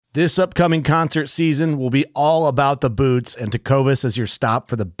This upcoming concert season will be all about the boots, and Tecovas is your stop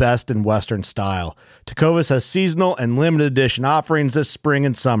for the best in Western style. Tecovas has seasonal and limited edition offerings this spring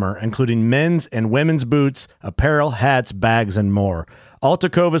and summer, including men's and women's boots, apparel, hats, bags, and more. All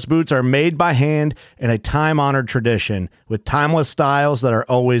Tecovas boots are made by hand in a time-honored tradition with timeless styles that are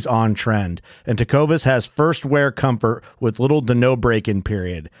always on trend. And Tecovas has first wear comfort with little to no break-in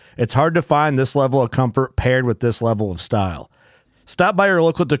period. It's hard to find this level of comfort paired with this level of style. Stop by your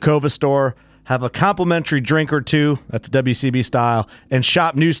local Tecovas store, have a complimentary drink or two, that's WCB style, and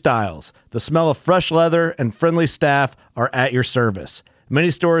shop new styles. The smell of fresh leather and friendly staff are at your service. Many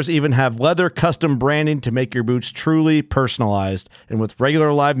stores even have leather custom branding to make your boots truly personalized. And with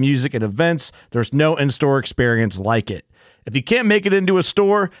regular live music and events, there's no in-store experience like it. If you can't make it into a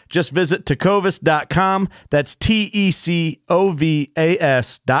store, just visit tecovas.com. That's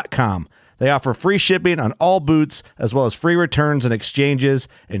TECOVAS.com. They offer free shipping on all boots, as well as free returns and exchanges,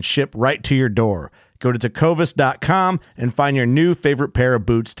 and ship right to your door. Go to tecovas.com and find your new favorite pair of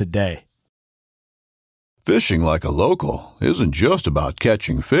boots today. Fishing like a local isn't just about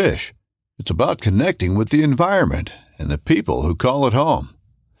catching fish. It's about connecting with the environment and the people who call it home.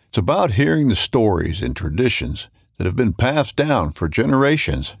 It's about hearing the stories and traditions that have been passed down for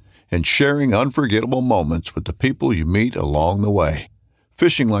generations and sharing unforgettable moments with the people you meet along the way.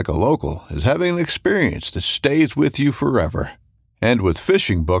 Fishing like a local is having an experience that stays with you forever. And with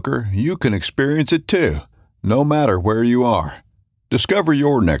Fishing Booker, you can experience it too, no matter where you are. Discover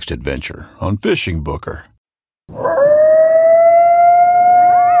your next adventure on Fishing Booker.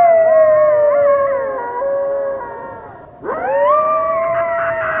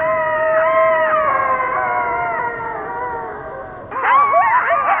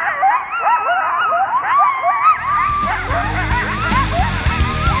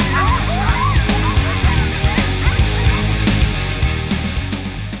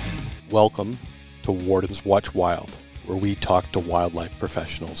 Welcome to Warden's Watch Wild, where we talk to wildlife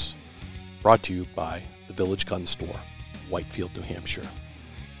professionals. Brought to you by the Village Gun Store, Whitefield, New Hampshire.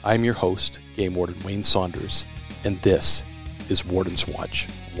 I'm your host, Game Warden Wayne Saunders, and this is Warden's Watch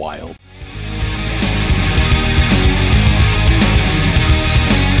Wild.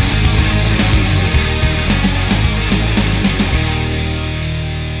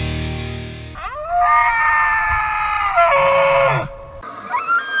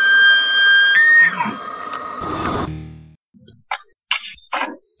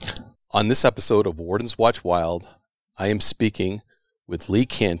 On this episode of Warden's Watch Wild, I am speaking with Lee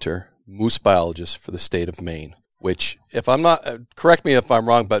Cantor, moose biologist for the state of Maine, which, if I'm not, correct me if I'm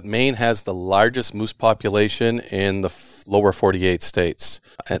wrong, but Maine has the largest moose population in the lower 48 states.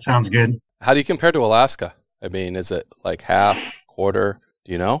 That sounds good. How do you compare to Alaska? I mean, is it like half, quarter?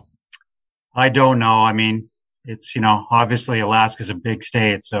 Do you know? I don't know. I mean, it's, obviously Alaska's a big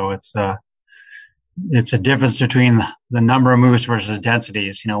state, so it's a difference between the number of moose versus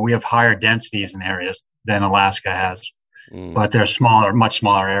densities. We have higher densities in areas than Alaska has, but they're smaller, much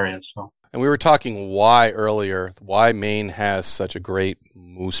smaller areas. So. And we were talking why Maine has such a great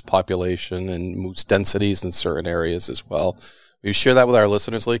moose population and moose densities in certain areas as well. Will you share that with our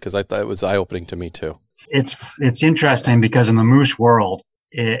listeners, Lee? Because I thought it was eye-opening to me too. It's interesting because in the moose world,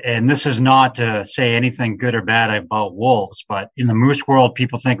 and this is not to say anything good or bad about wolves, but in the moose world,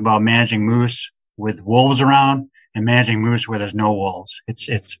 people think about managing moose with wolves around and managing moose where there's no wolves.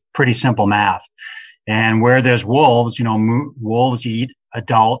 It's pretty simple math. And where there's wolves, wolves eat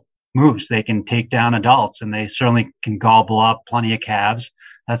adult moose. They can take down adults, and they certainly can gobble up plenty of calves.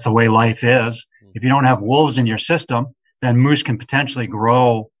 That's the way life is. If you don't have wolves in your system, then moose can potentially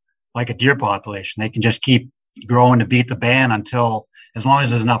grow like a deer population. They can just keep growing to beat the band as long as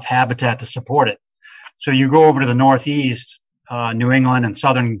there's enough habitat to support it. So you go over to the Northeast, New England and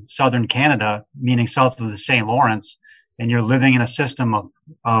southern Canada, meaning south of the St. Lawrence, and you're living in a system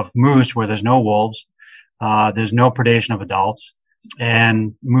of moose where there's no wolves, there's no predation of adults,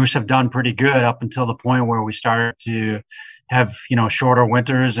 and moose have done pretty good up until the point where we started to have shorter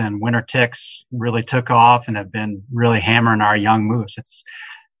winters, and winter ticks really took off and have been really hammering our young moose. It's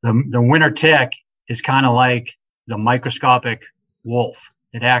the winter tick is kind of like the microscopic wolf.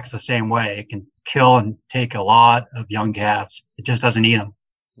 It acts the same way. It can kill and take a lot of young calves. It just doesn't eat them.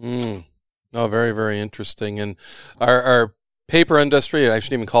 Oh, very, very interesting. And our paper industry, I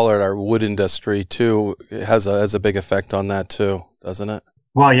shouldn't even call it our wood industry too, has a big effect on that too, doesn't it?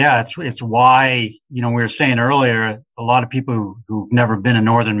 Well, yeah, it's why, we were saying earlier, a lot of people who've never been in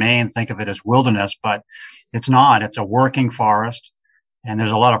northern Maine think of it as wilderness, but it's not. It's a working forest, and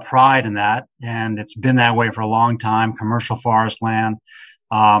there's a lot of pride in that, and it's been that way for a long time. Commercial forest land,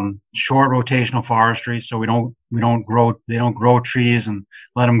 short rotational forestry. So they don't grow trees and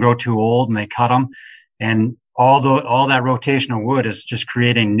let them grow too old and they cut them. And all that rotational wood is just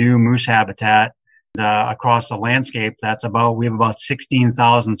creating new moose habitat across the landscape. We have about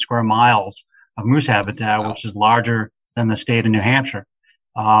 16,000 square miles of moose habitat, which is larger than the state of New Hampshire.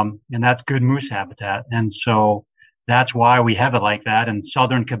 And that's good moose habitat. And so that's why we have it like that. And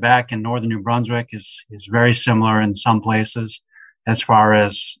southern Quebec and northern New Brunswick is very similar in some places as far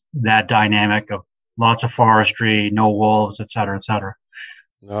as that dynamic of lots of forestry, no wolves, et cetera, et cetera.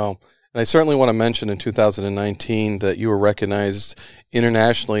 No. And I certainly want to mention in 2019 that you were recognized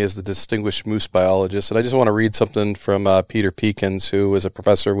internationally as the distinguished moose biologist. And I just want to read something from Peter Peekins, who is a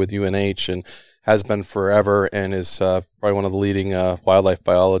professor with UNH and has been forever and is probably one of the leading wildlife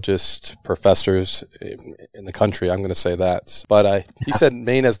biologist professors in the country. I'm going to say that. But he said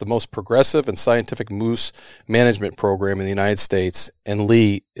Maine has the most progressive and scientific moose management program in the United States, and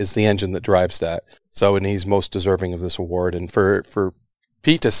Lee is the engine that drives that. So, and he's most deserving of this award. And for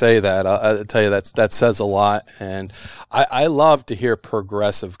Pete to say that, I'll tell you, that says a lot. And I love to hear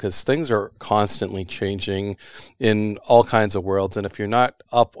progressive, because things are constantly changing in all kinds of worlds. And if you're not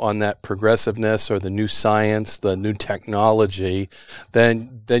up on that progressiveness or the new science, the new technology,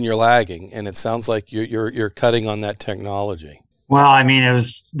 then you're lagging. And it sounds like you're cutting on that technology. Well, I mean,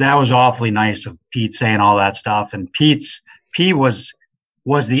 that was awfully nice of Pete saying all that stuff. And Pete was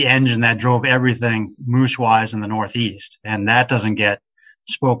the engine that drove everything moose-wise in the Northeast. And that doesn't get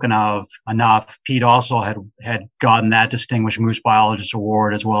spoken of enough. Pete also had gotten that Distinguished Moose Biologist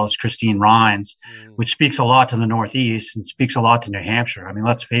Award, as well as Christine Rhines, which speaks a lot to the Northeast and speaks a lot to New Hampshire. I mean,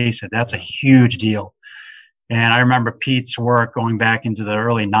 let's face it, that's a huge deal. And I remember Pete's work going back into the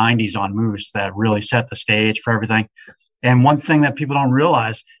early 90s on moose that really set the stage for everything. And one thing that people don't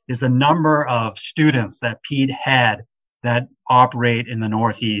realize is the number of students that Pete had that operate in the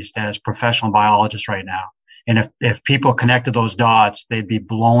Northeast as professional biologists right now. And if people connected those dots, they'd be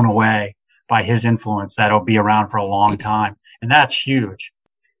blown away by his influence that'll be around for a long time. And that's huge.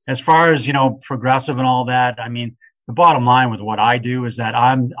 As far as, progressive and all that, I mean, the bottom line with what I do is that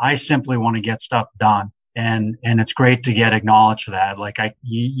I simply want to get stuff done. And it's great to get acknowledged for that. Like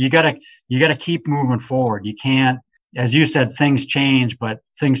you gotta keep moving forward. You can't, as you said, things change, but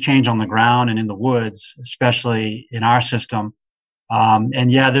things change on the ground and in the woods, especially in our system.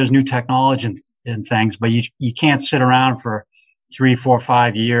 And yeah, there's new technology and things, but you can't sit around for 3, 4,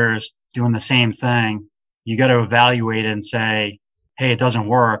 5 years doing the same thing. You got to evaluate it and say, hey, it doesn't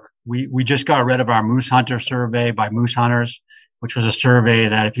work. We just got rid of our Moose Hunter survey by Moose Hunters, which was a survey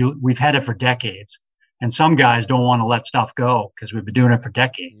that we've had it for decades. And some guys don't want to let stuff go because we've been doing it for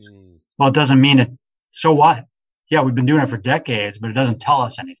decades. Well, it doesn't mean it. So what? Yeah, we've been doing it for decades, but it doesn't tell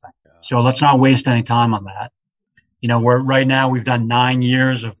us anything. So let's not waste any time on that. Right now we've done 9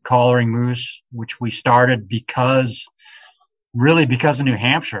 years of collaring moose, which we started because of New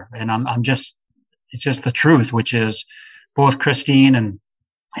Hampshire. And it's just the truth, which is both Christine and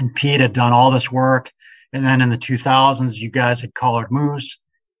Pete had done all this work. And then in the 2000s, you guys had collared moose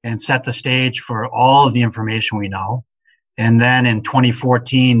and set the stage for all of the information we know. And then in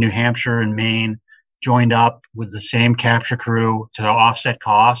 2014, New Hampshire and Maine joined up with the same capture crew to offset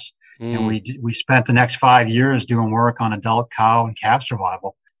costs. And we spent the next 5 years doing work on adult cow and calf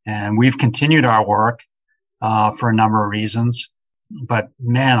survival. And we've continued our work for a number of reasons. But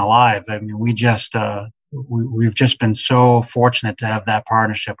man alive, I mean, we've just been so fortunate to have that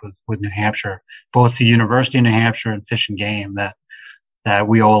partnership with New Hampshire, both the University of New Hampshire and Fish and Game, that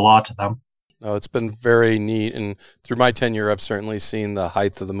we owe a lot to them. No, it's been very neat, and through my tenure, I've certainly seen the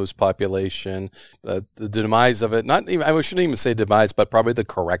height of the moose population, the demise of it. I shouldn't even say demise, but probably the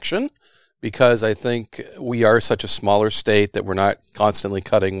correction, because I think we are such a smaller state that we're not constantly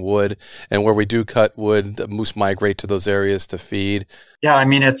cutting wood, and where we do cut wood, the moose migrate to those areas to feed. Yeah, I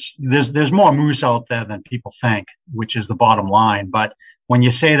mean, there's more moose out there than people think, which is the bottom line. But when you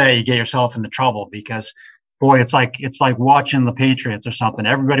say that, you get yourself into trouble because, boy, it's like watching the Patriots or something.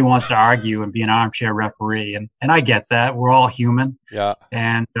 Everybody wants to argue and be an armchair referee. And I get that. We're all human. Yeah.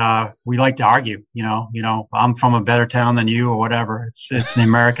 And we like to argue, I'm from a better town than you or whatever. It's the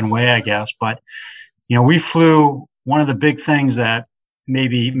American way, I guess. But, we flew. One of the big things that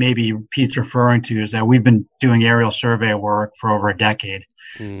maybe Pete's referring to is that we've been doing aerial survey work for over a decade.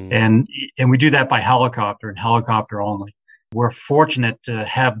 And we do that by helicopter and helicopter only. We're fortunate to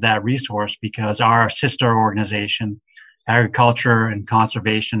have that resource because our sister organization, Agriculture and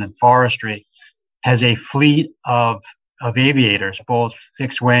Conservation and Forestry, has a fleet of aviators, both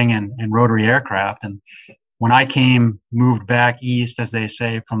fixed wing and rotary aircraft. And when I moved back east, as they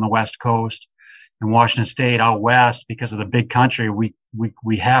say, from the West Coast, in Washington State out west, because of the big country,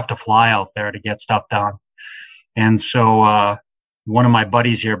 we have to fly out there to get stuff done. And so one of my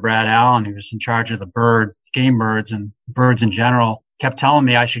buddies here, Brad Allen, who's in charge of the birds, game birds and birds in general, kept telling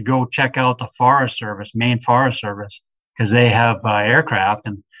me I should go check out the Forest Service, Maine Forest Service, because they have aircraft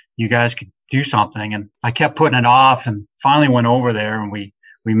and you guys could do something. And I kept putting it off, and finally went over there, and we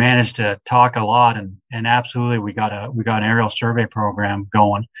managed to talk a lot, and absolutely we got an aerial survey program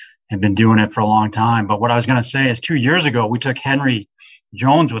going and been doing it for a long time. But what I was going to say is 2 years ago, we took Henry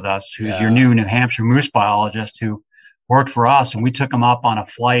Jones with us, who's your new New Hampshire moose biologist who worked for us. And we took him up on a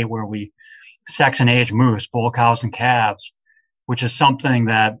flight where we sex and age moose, bull cows and calves, which is something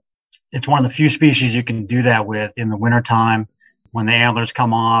that it's one of the few species you can do that with in the wintertime when the antlers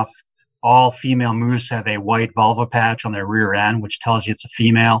come off. All female moose have a white vulva patch on their rear end, which tells you it's a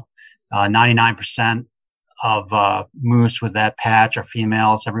female. 99% of moose with that patch are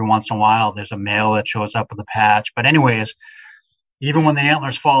females. Every once in a while, there's a male that shows up with a patch. But anyways, even when the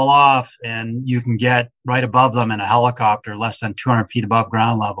antlers fall off and you can get right above them in a helicopter, less than 200 feet above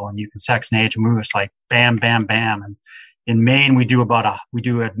ground level, and you can sex and age moose like bam, bam, bam. And in Maine, we do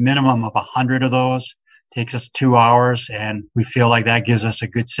a minimum of 100 of those. Takes us 2 hours, and we feel like that gives us a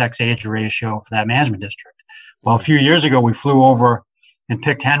good sex age ratio for that management district. Well, a few years ago, we flew over and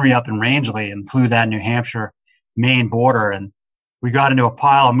picked Henry up in Rangeley and flew that New Hampshire Maine border, and we got into a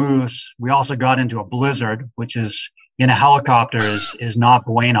pile of moose. We also got into a blizzard, which is in a helicopter is not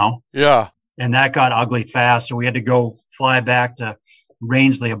bueno. Yeah. And that got ugly fast. So we had to go fly back to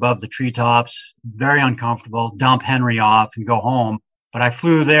Rangeley above the treetops. Very uncomfortable, dump Henry off and go home. But I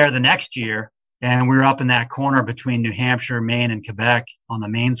flew there the next year, and we were up in that corner between New Hampshire, Maine, and Quebec on the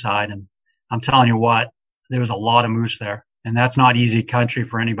Maine side. And I'm telling you what, there was a lot of moose there. And that's not easy country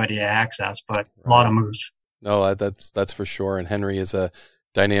for anybody to access, but a lot of moose. No, that's for sure. And Henry is a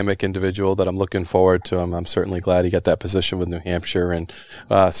dynamic individual that I'm looking forward to. I'm certainly glad he got that position with New Hampshire, and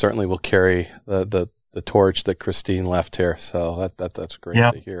certainly will carry the torch that Christine left here. So that's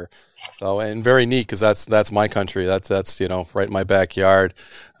great to hear. So, and very neat, because that's my country. That's right in my backyard,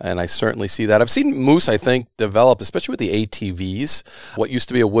 and I certainly see that. I've seen moose, I think, develop, especially with the ATVs. What used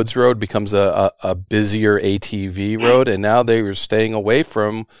to be a woods road becomes a busier ATV road, and now they are staying away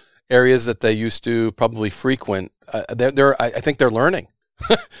from areas that they used to probably frequent. I think they're learning.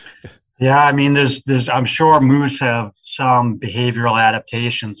 Yeah, I mean, there's I'm sure moose have some behavioral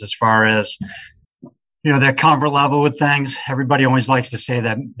adaptations as far as their comfort level with things. Everybody always likes to say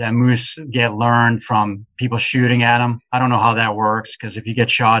that moose get learned from people shooting at them. I don't know how that works, because if you get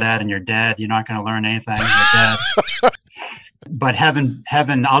shot at and you're dead, you're not going to learn anything. You're dead. But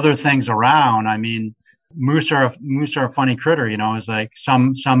having other things around, I mean, moose are a funny critter. It's like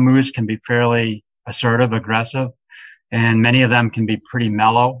some moose can be fairly assertive, aggressive, and many of them can be pretty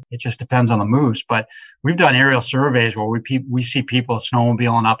mellow. It just depends on the moose. But we've done aerial surveys where we see people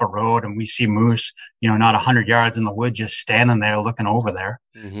snowmobiling up a road, and we see moose, not 100 yards in the wood, just standing there looking over there.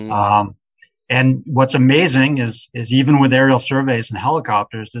 Mm-hmm. And what's amazing is even with aerial surveys and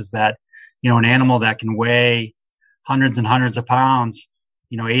helicopters is that, an animal that can weigh hundreds and hundreds of pounds,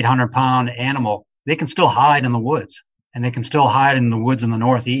 800-pound animal, they can still hide in the woods. And they can still hide in the woods in the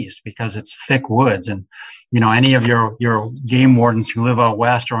Northeast because it's thick woods. And, any of your game wardens who live out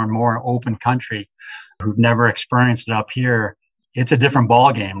west or in more open country who've never experienced it up here, it's a different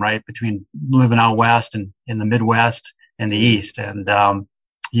ball game, right? Between living out west and in the Midwest and the East. And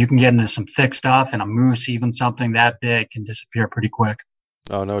you can get into some thick stuff, and a moose, even something that big, can disappear pretty quick.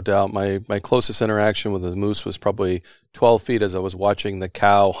 Oh, no doubt. My closest interaction with the moose was probably 12 feet as I was watching the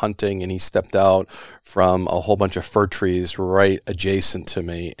cow hunting, and he stepped out from a whole bunch of fir trees right adjacent to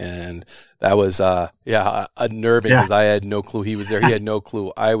me. And that was, unnerving, because I had no clue he was there. He had no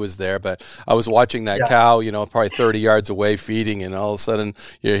clue I was there. But I was watching that cow, probably 30 yards away feeding, and all of a sudden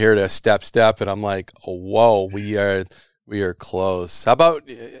you hear the step, and I'm like, oh, whoa, we are close. How about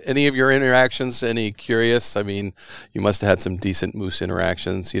any of your interactions? Any curious? I mean, you must have had some decent moose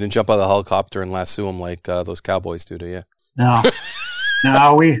interactions. You didn't jump out of the helicopter and lasso them like those cowboys do you?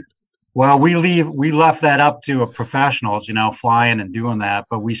 No, we left that up to professionals, flying and doing that.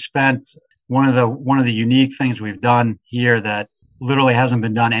 But we spent one of the unique things we've done here that literally hasn't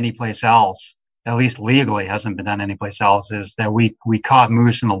been done anyplace else, at least legally hasn't been done anyplace else, is that we caught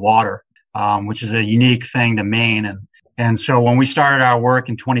moose in the water, which is a unique thing to Maine. And so when we started our work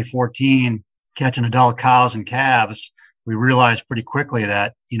in 2014, catching adult cows and calves, we realized pretty quickly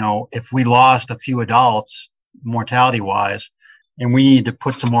that, if we lost a few adults mortality-wise, and we need to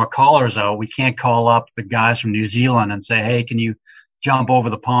put some more callers out, we can't call up the guys from New Zealand and say, hey, can you jump over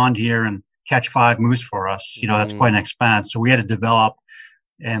the pond here and catch 5 moose for us? That's quite an expense. So we had to develop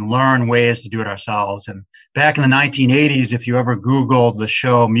and learn ways to do it ourselves. And back in the 1980s, if you ever Googled the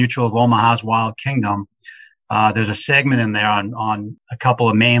show Mutual of Omaha's Wild Kingdom, there's a segment in there on a couple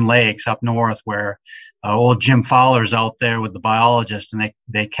of main lakes up north where old Jim Fowler's out there with the biologist, and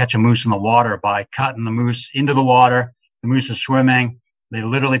they catch a moose in the water by cutting the moose into the water. The moose is swimming. They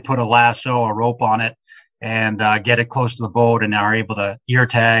literally put a lasso, a rope on it, and get it close to the boat, and are able to ear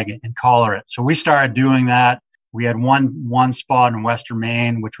tag and collar it. So we started doing that. We had one spot in Western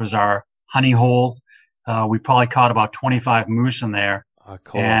Maine, which was our honey hole. We probably caught about 25 moose in there.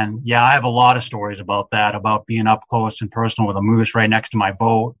 Cool. And yeah, I have a lot of stories about that, about being up close and personal with a moose right next to my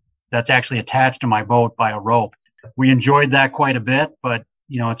boat. That's actually attached to my boat by a rope. We enjoyed that quite a bit, but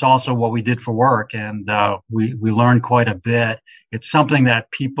it's also what we did for work, and we learned quite a bit. It's something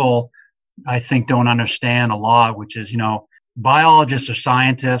that people, I think, don't understand a lot, which is, biologists or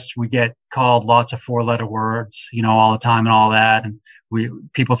scientists, we get called lots of 4-letter words, all the time and all that. And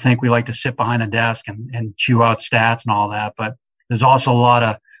people think we like to sit behind a desk and chew out stats and all that. But there's also a lot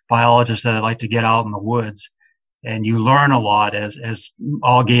of biologists that like to get out in the woods, and you learn a lot, as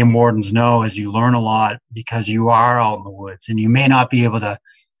all game wardens know, as you learn a lot because you are out in the woods, and you may not be able to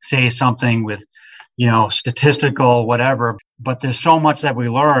say something with, statistical, whatever, but there's so much that we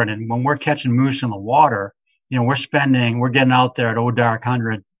learn. And when we're catching moose in the water, we're getting out there at O Dark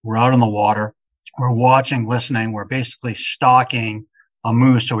 100. We're out in the water. We're watching, listening. We're basically stalking a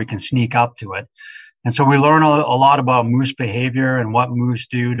moose so we can sneak up to it. And so we learn a lot about moose behavior and what moose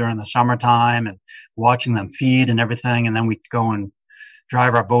do during the summertime, and watching them feed and everything. And then we go and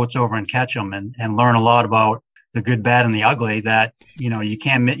drive our boats over and catch them, and learn a lot about the good, bad, and the ugly that, you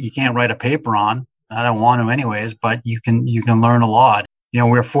can't write a paper on. I don't want to anyways, but you can learn a lot.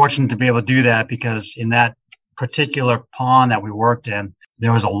 We're fortunate to be able to do that because in that particular pond that we worked in,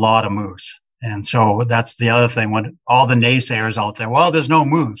 there was a lot of moose. And so that's the other thing, when all the naysayers out there, well, there's no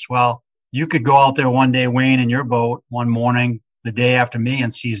moose. Well, you could go out there one day, Wayne, in your boat one morning, the day after me,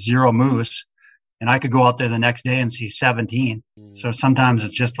 and see 0 moose. And I could go out there the next day and see 17. So sometimes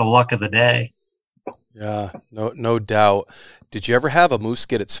it's just the luck of the day. Yeah, no doubt. Did you ever have a moose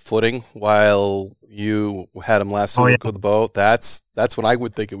get its footing while you had him last week with the boat? That's when I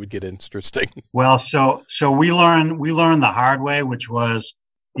would think it would get interesting. Well, so we learned the hard way, which was,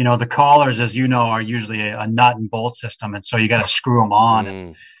 the collars, as you know, are usually a nut and bolt system. And so you got to screw them on.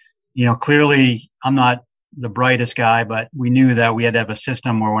 And, clearly I'm not the brightest guy, but we knew that we had to have a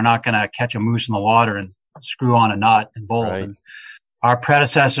system where we're not going to catch a moose in the water and screw on a nut and bolt. Right. And our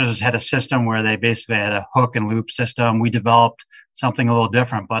predecessors had a system where they basically had a hook and loop system. We developed something a little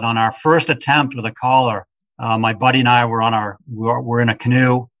different, but on our first attempt with a collar, my buddy and I were in a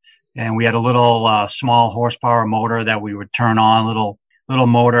canoe, and we had a little small horsepower motor that we would turn on, little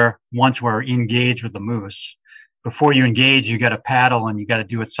motor once we're engaged with the moose. Before you engage, you got to paddle, and you got to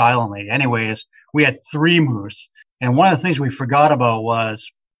do it silently. Anyways, we had 3 moose. And one of the things we forgot about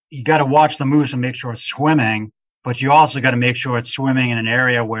was you got to watch the moose and make sure it's swimming, but you also got to make sure it's swimming in an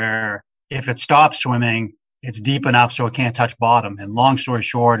area where if it stops swimming, it's deep enough so it can't touch bottom. And long story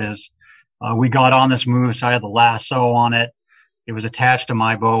short is we got on this moose. I had the lasso on it. It was attached to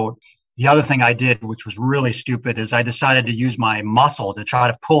my boat. The other thing I did, which was really stupid, is I decided to use my muscle to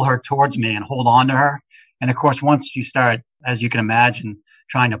try to pull her towards me and hold on to her. And of course, once you start, as you can imagine,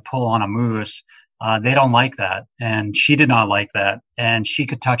 trying to pull on a moose, they don't like that. And she did not like that. And she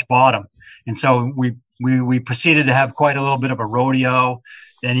could touch bottom. And so we proceeded to have quite a little bit of a rodeo.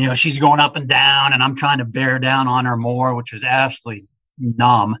 And, she's going up and down, and I'm trying to bear down on her more, which was absolutely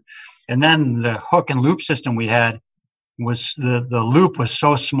numb. And then the hook and loop system we had was the loop was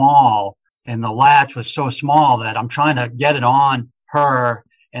so small and the latch was so small that I'm trying to get it on her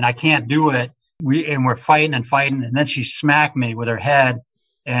and I can't do it. We're fighting, and then she smacked me with her head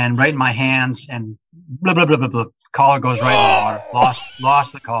and right in my hands, and blah, blah, blah, blah, blah. Collar goes right in the water.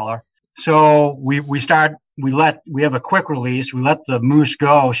 Lost the collar. So we have a quick release. We let the moose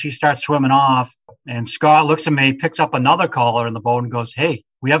go. She starts swimming off, and Scott looks at me, picks up another collar in the boat and goes, "Hey,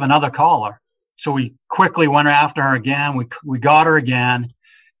 we have another collar." So we quickly went after her again. We got her again.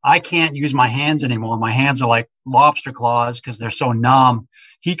 I can't use my hands anymore. My hands are like lobster claws because they're so numb.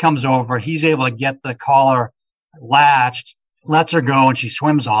 He comes over. He's able to get the collar latched, lets her go, and she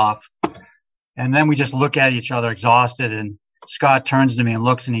swims off. And then we just look at each other exhausted. And Scott turns to me and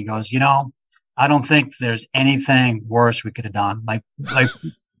looks, and he goes, I don't think there's anything worse we could have done. Like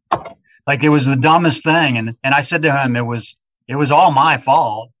it was the dumbest thing. And I said to him, it was all my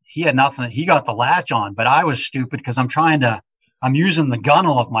fault. He had nothing. He got the latch on, but I was stupid because I'm using the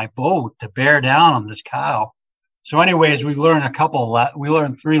gunnel of my boat to bear down on this cow. So anyways, we learned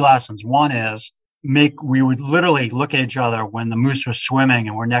 3 lessons. One is we would literally look at each other when the moose was swimming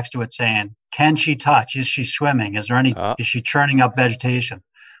and we're next to it saying, can she touch? Is she swimming? Is she churning up vegetation?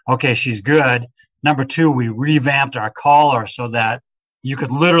 Okay, she's good. Number 2, we revamped our collar so that you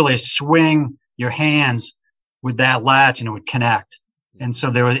could literally swing your hands with that latch and it would connect. And so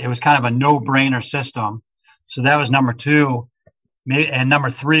it was kind of a no-brainer system. So that was number 2. And number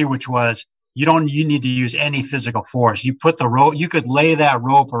 3, which was you need to use any physical force. You put the rope, you could lay that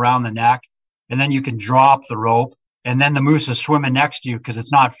rope around the neck, and then you can drop the rope, and then the moose is swimming next to you because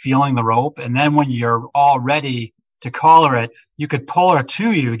it's not feeling the rope. And then when you're all ready to collar it, you could pull her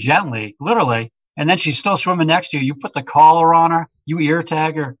to you gently, literally, and then she's still swimming next to you. You put the collar on her, you ear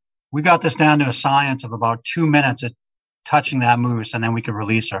tag her. We got this down to a science of about 2 minutes at touching that moose, and then we could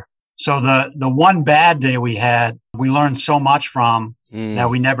release her. So the one bad day we had, we learned so much from that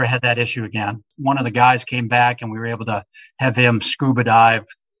we never had that issue again. One of the guys came back and we were able to have him scuba dive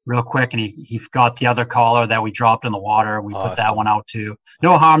real quick, and he got the other collar that we dropped in the water. We put that one out too.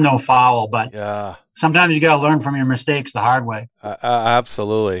 No harm, no foul, but sometimes you got to learn from your mistakes the hard way.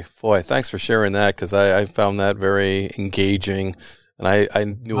 Absolutely. Boy, thanks for sharing that, because I found that very engaging. And I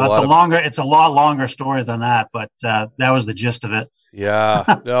knew it's a lot longer story than that, but that was the gist of it. Yeah,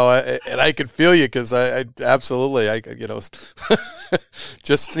 no, and I could feel you, because I absolutely,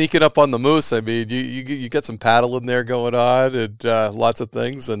 just sneaking up on the moose. I mean, you get some paddle in there going on, and lots of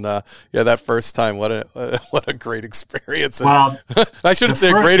things, and that first time, what a great experience. Well, I shouldn't say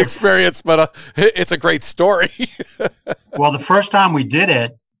a great experience, but it's a great story. Well, the first time we did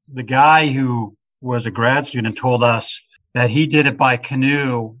it, the guy who was a grad student told us that he did it by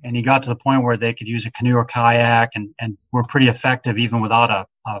canoe, and he got to the point where they could use a canoe or kayak and were pretty effective even without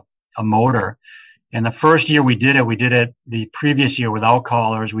a motor. And the first year we did it the previous year without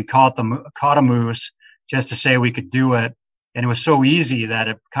collars. We caught a moose just to say we could do it. And it was so easy that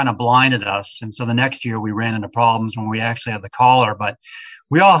it kind of blinded us. And so the next year we ran into problems when we actually had the collar. But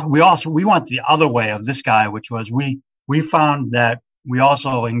we went the other way of this guy, which was we found that we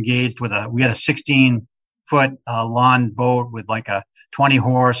also engaged we had a 16-foot lawn boat with like a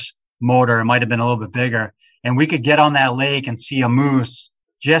 20-horse motor. It might have been a little bit bigger. And we could get on that lake and see a moose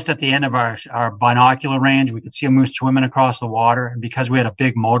just at the end of our binocular range. We could see a moose swimming across the water. And because we had a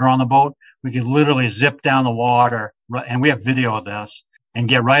big motor on the boat, we could literally zip down the water. And we have video of this, and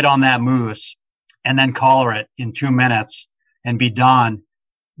get right on that moose and then collar it in 2 minutes and be done.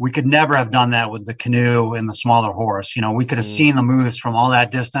 We could never have done that with the canoe and the smaller horse. We could have seen the moose from all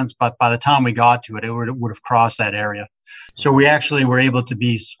that distance, but by the time we got to it, it would have crossed that area. So we actually were able to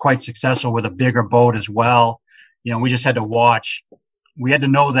be quite successful with a bigger boat as well. We just had to watch. We had to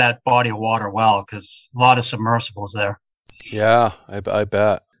know that body of water well, because a lot of submersibles there. Yeah, I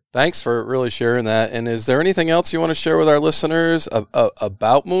bet. Thanks for really sharing that. And is there anything else you want to share with our listeners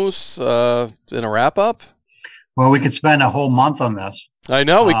about moose in a wrap-up? Well, we could spend a whole month on this. I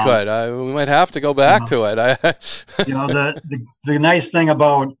know we could. We might have to go back to it. The nice thing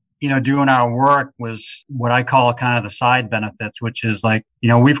about doing our work was what I call kind of the side benefits, which is like,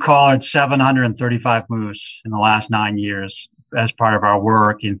 we've collared 735 moose in the last 9 years as part of our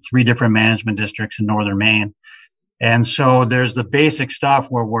work in 3 different management districts in northern Maine. And so there's the basic stuff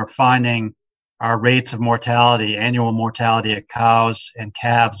where we're finding our rates of mortality, annual mortality of cows and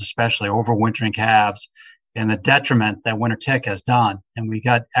calves, especially overwintering calves, and the detriment that winter tick has done. And we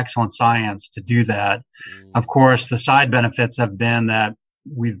got excellent science to do that. Of course, the side benefits have been that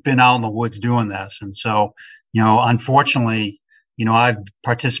we've been out in the woods doing this. And so, unfortunately, I've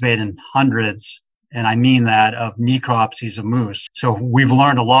participated in hundreds, and I mean that, of necropsies of moose. So we've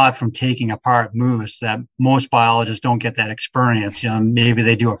learned a lot from taking apart moose that most biologists don't get that experience. Maybe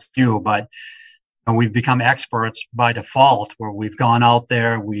they do a few, but we've become experts by default, where we've gone out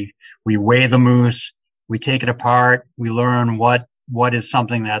there, we weigh the moose, we take it apart, we learn what is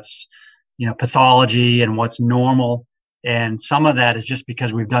something that's, pathology and what's normal. And some of that is just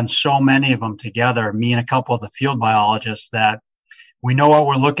because we've done so many of them together, me and a couple of the field biologists, that we know what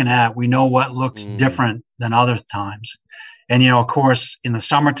we're looking at. We know what looks different than other times. And, of course, in the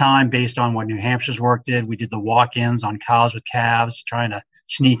summertime, based on what New Hampshire's work did, we did the walk-ins on cows with calves, trying to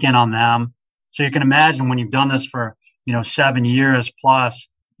sneak in on them. So you can imagine when you've done this for, 7 years plus,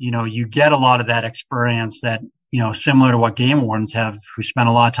 you get a lot of that experience that, similar to what game wardens have, who spend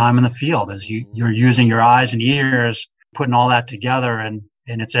a lot of time in the field, as you're using your eyes and ears, putting all that together. And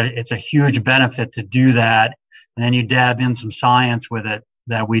it's a huge benefit to do that. And then you dab in some science with it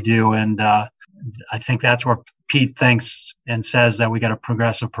that we do. And I think that's where Pete thinks and says that we got a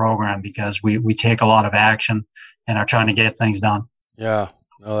progressive program, because we take a lot of action and are trying to get things done. Yeah,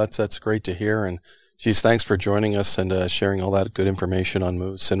 no, that's great to hear. And Geez, thanks for joining us and sharing all that good information on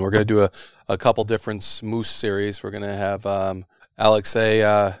moose. And we're going to do a couple different moose series. We're going to have Alexei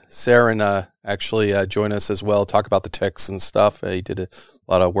Sarin actually join us as well, talk about the ticks and stuff. He did a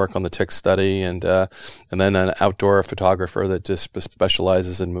lot of work on the tick study, and then an outdoor photographer that just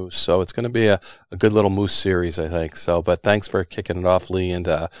specializes in moose. So it's going to be a good little moose series, I think. So, but thanks for kicking it off, Lee, and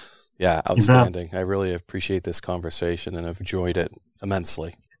yeah, outstanding. I really appreciate this conversation and have enjoyed it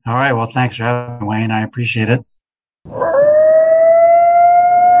immensely. All right. Well, thanks for having me, Wayne. I appreciate it.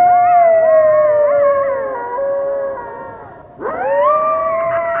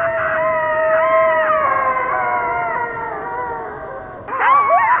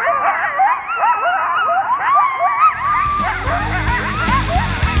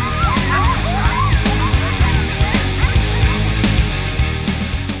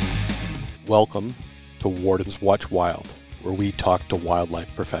 Welcome to Warden's Watch Wild, where we talk to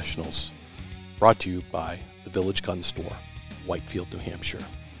wildlife professionals. Brought to you by the Village Gun Store, Whitefield, New Hampshire.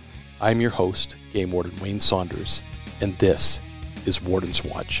 I'm your host, Game Warden Wayne Saunders, and this is Warden's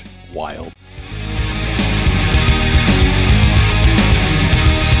Watch Wild.